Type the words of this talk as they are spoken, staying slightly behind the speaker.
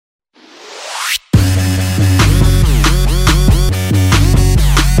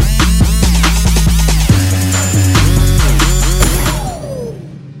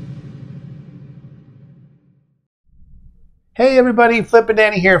Hey everybody, Flip and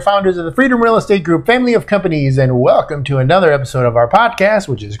Danny here, founders of the Freedom Real Estate Group family of companies, and welcome to another episode of our podcast,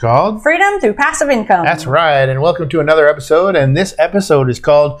 which is called Freedom Through Passive Income. That's right, and welcome to another episode, and this episode is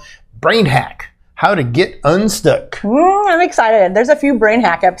called Brain Hack, How to Get Unstuck. I'm excited. There's a few brain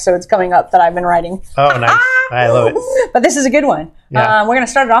hack episodes coming up that I've been writing. Oh, nice. I love it. But this is a good one. Yeah. We're going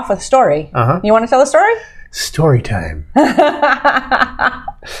to start it off with a story. Uh-huh. You want to tell the story? Story time.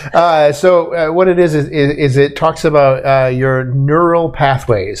 So what it is it talks about your neural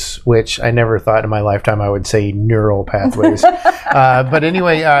pathways, which I never thought in my lifetime I would say neural pathways. But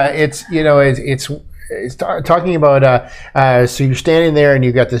anyway, it's talking about so you're standing there and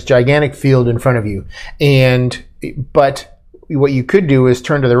you've got this gigantic field in front of you, but what you could do is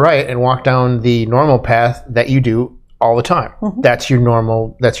turn to the right and walk down the normal path that you do all the time. Mm-hmm. That's your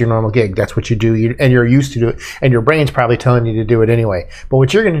normal gig. That's what you do, and you're used to do it, and your brain's probably telling you to do it anyway. But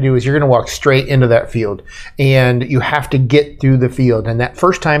what you're going to do is you're going to walk straight into that field, and you have to get through the field. And that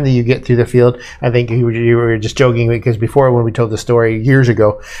first time that you get through the field, I think you were just joking, because before, when we told the story years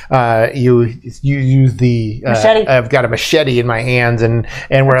ago, you use the machete. I've got a machete in my hands, and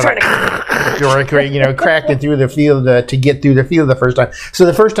we're like cracking through the field to get through the field the first time. So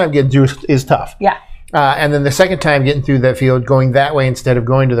the first time getting through is tough. Yeah. And then the second time getting through that field, going that way instead of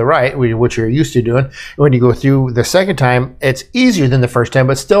going to the right, which you're used to doing, when you go through the second time, it's easier than the first time,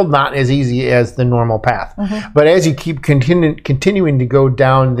 but still not as easy as the normal path. Mm-hmm. But as you keep continuing to go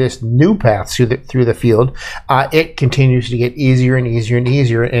down this new path through the field, it continues to get easier and easier and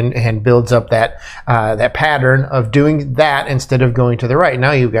easier, and builds up that pattern of doing that instead of going to the right.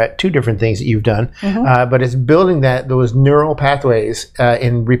 Now you've got two different things that you've done, mm-hmm. But it's building those neural pathways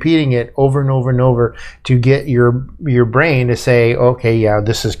and repeating it over and over and over, to get your brain to say, okay, yeah,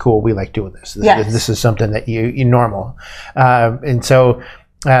 this is cool. We like doing this. This is something that you normal. And so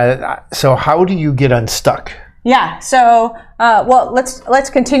how do you get unstuck? Yeah. So,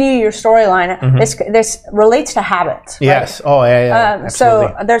 let's continue your storyline. Mm-hmm. This relates to habits. Right? Yes. Oh, yeah.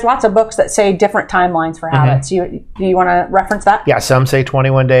 So there's lots of books that say different timelines for habits. Do you want to reference that? Yeah. Some say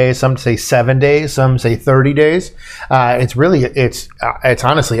 21 days. Some say 7 days. Some say 30 days. It's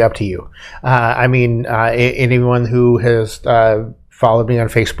honestly up to you. Anyone who has followed me on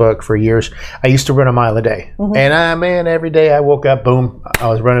Facebook for years. I used to run a mile a day. Mm-hmm. And every day I woke up, boom, I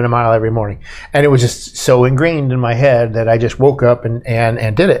was running a mile every morning. And it was just so ingrained in my head that I just woke up and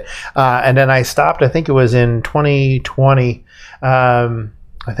did it. And then I stopped, I think it was in 2020.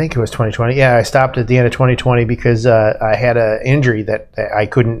 I think it was 2020. Yeah, I stopped at the end of 2020 because I had an injury that I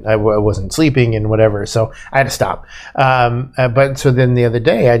wasn't sleeping and whatever. So I had to stop. But so then the other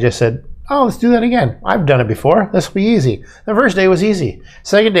day I just said, oh, let's do that again. I've done it before. This will be easy. The first day was easy.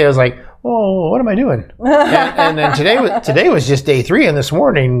 Second day I was like, oh, what am I doing? and then today was just day 3, and this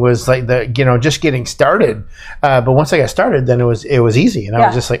morning was like just getting started. But once I got started, then it was easy, and I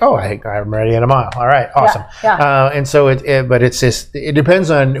was just like, oh, I'm ready at a mile. All right, awesome. Yeah. And so it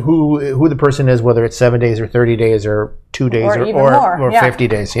depends on who the person is, whether it's 7 days or 30 days or 2 days or 50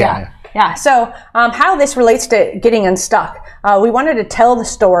 days. Yeah. Yeah. So how this relates to getting unstuck. We wanted to tell the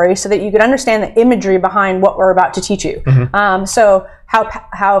story so that you could understand the imagery behind what we're about to teach you. Mm-hmm. So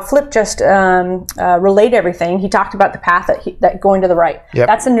how Flip just relayed everything. He talked about the path that going to the right. Yep.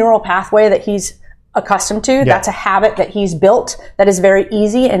 That's a neural pathway that he's accustomed to. Yep. That's a habit that he's built that is very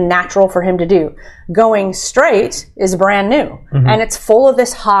easy and natural for him to do. Going straight is brand new. Mm-hmm. And it's full of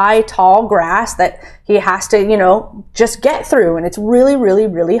this high, tall grass that he has to, just get through. And it's really, really,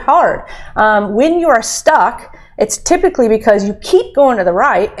 really hard. When you are stuck, it's typically because you keep going to the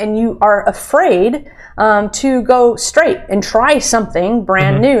right and you are afraid to go straight and try something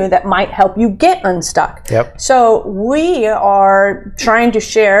brand new that might help you get unstuck. Yep. So we are trying to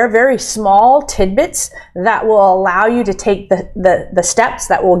share very small tidbits that will allow you to take the steps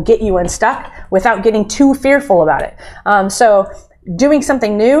that will get you unstuck without getting too fearful about it. So doing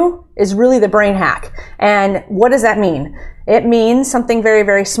something new is really the brain hack. And what does that mean? It means something very,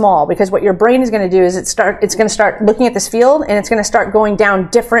 very small, because what your brain is going to do is it's going to start looking at this field, and it's going to start going down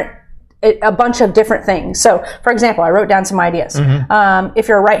a bunch of different things. So, for example, I wrote down some ideas. Mm-hmm. If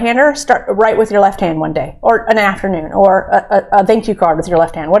you're a right-hander, start write with your left hand one day, or an afternoon, or a thank you card with your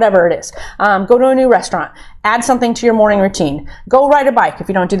left hand, whatever it is. Go to a new restaurant. Add something to your morning routine. Go ride a bike if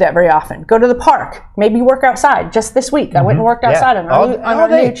you don't do that very often. Go to the park. Maybe work outside. Just this week, I went and worked outside on our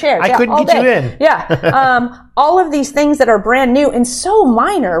new chairs. I couldn't get you in. Yeah. All of these things that are brand new and so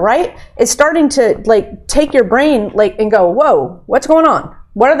minor, right? It's starting to take your brain and go, whoa, what's going on?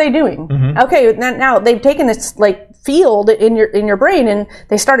 What are they doing? Mm-hmm. Okay, now they've taken this field in your brain, and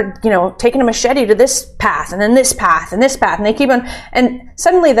they started taking a machete to this path and then this path and this path, and they keep on, and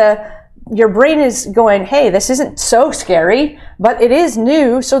suddenly your brain is going, hey, this isn't so scary, but it is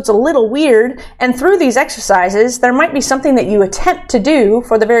new, so it's a little weird. And through these exercises, there might be something that you attempt to do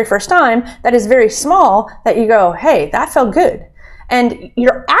for the very first time that is very small that you go, hey, that felt good. And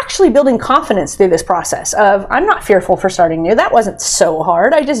you're actually building confidence through this process of, I'm not fearful for starting new. That wasn't so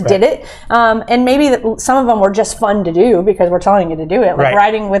hard. I just did it. And maybe some of them were just fun to do because we're telling you to do it. Like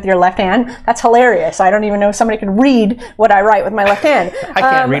writing with your left hand. That's hilarious. I don't even know if somebody could read what I write with my left hand. I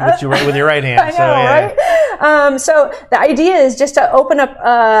can't read what you write with your right hand. I know, right? So the idea is just to open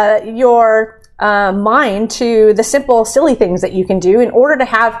up your mind to the simple, silly things that you can do in order to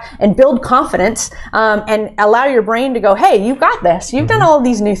have and build confidence, and allow your brain to go, hey, you got this. You've done all of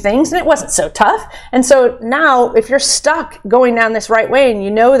these new things and it wasn't so tough. And so now if you're stuck going down this right way and you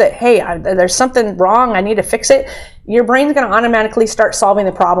know that, hey, there's something wrong, I need to fix it, your brain's going to automatically start solving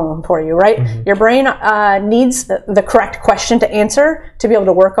the problem for you, right? Your brain needs the correct question to answer to be able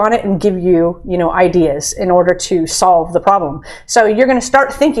to work on it and give you, ideas in order to solve the problem. So you're going to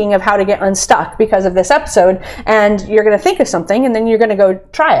start thinking of how to get unstuck because of this episode, and you're going to think of something, and then you're going to go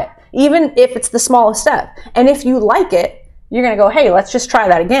try it, even if it's the smallest step. And if you like it, you're going to go, hey, let's just try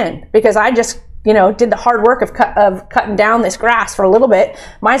that again, because I just did the hard work of cutting down this grass for a little bit.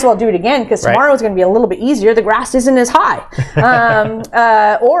 Might as well do it again because tomorrow is going to be a little bit easier. The grass isn't as high.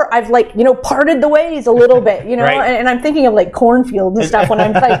 Or I've parted the ways a little bit, and I'm thinking of like cornfields and stuff when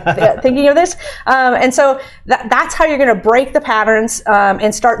I'm thinking of this. And so that's how you're going to break the patterns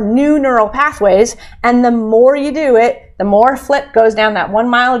and start new neural pathways. And the more you do it, the more Flip goes down that 1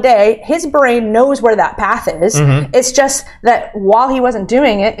 mile a day, his brain knows where that path is. It's just that while he wasn't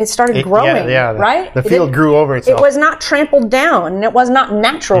doing it, it started growing, right? The field grew over itself. It was not trampled down, and it was not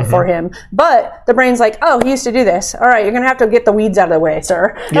natural for him. But the brain's like, oh, he used to do this. All right, you're going to have to get the weeds out of the way,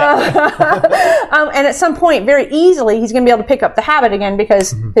 sir. Yeah. And at some point, very easily, he's going to be able to pick up the habit again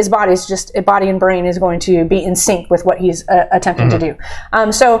because his body and brain is going to be in sync with what he's attempting to do.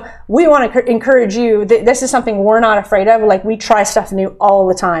 So we want to encourage you. This is something we're not afraid of. Like, we try stuff new all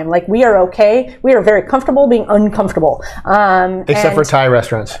the time. Like, we are okay. We are very comfortable being uncomfortable. Except for Thai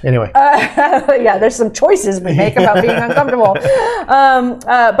restaurants. Anyway. Yeah, there's some choices we make about being uncomfortable.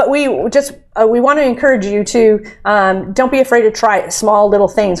 But we want to encourage you to don't be afraid to try small little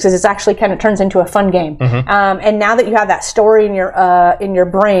things, because it's actually kind of turns into a fun game. And now that you have that story in your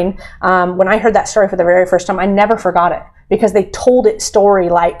brain, when I heard that story for the very first time, I never forgot it. Because they told it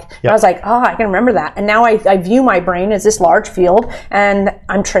story-like. I was like, oh, I can remember that. And now I view my brain as this large field, and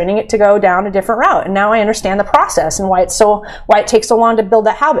I'm training it to go down a different route. And now I understand the process and why it takes so long to build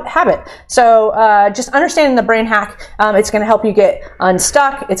that habit. So just understanding the brain hack, it's going to help you get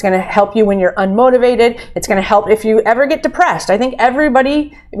unstuck. It's going to help you when you're unmotivated. It's going to help if you ever get depressed. I think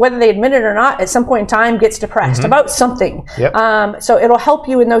everybody, whether they admit it or not, at some point in time gets depressed about something. So it'll help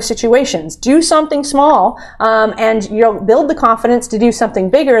you in those situations. Do something small, and you'll build the confidence to do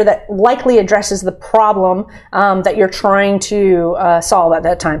something bigger that likely addresses the problem that you're trying to solve at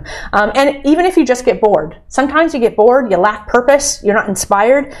that time. And even if you just get bored, sometimes you get bored, you lack purpose, you're not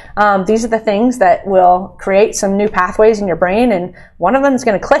inspired. These are the things that will create some new pathways in your brain, and one of them is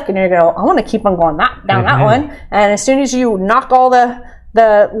going to click, and you're going to go, I want to keep on going down that one. And as soon as you knock all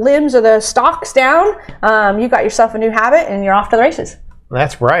the limbs or the stalks down, you got yourself a new habit, and you're off to the races.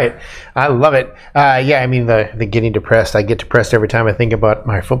 That's right. I love it. I mean, the getting depressed. I get depressed every time I think about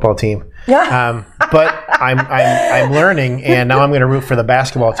my football team. Yeah. But I'm learning, and now I'm going to root for the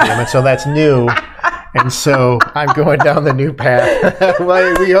basketball team, and so that's new. And so I'm going down the new path.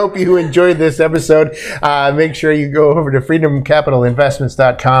 Well, we hope you enjoyed this episode. Make sure you go over to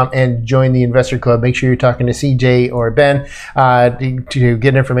freedomcapitalinvestments.com and join the Investor Club. Make sure you're talking to CJ or Ben to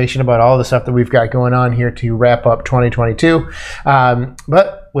get information about all the stuff that we've got going on here to wrap up 2022.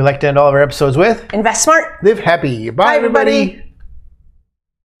 But we like to end all of our episodes with invest smart, live happy. Bye, everybody.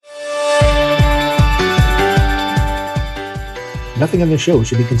 Nothing on this show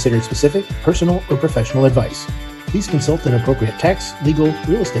should be considered specific, personal, or professional advice. Please consult an appropriate tax, legal,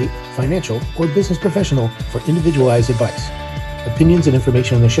 real estate, financial, or business professional for individualized advice. Opinions and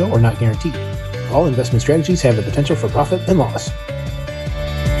information on the show are not guaranteed. All investment strategies have the potential for profit and loss.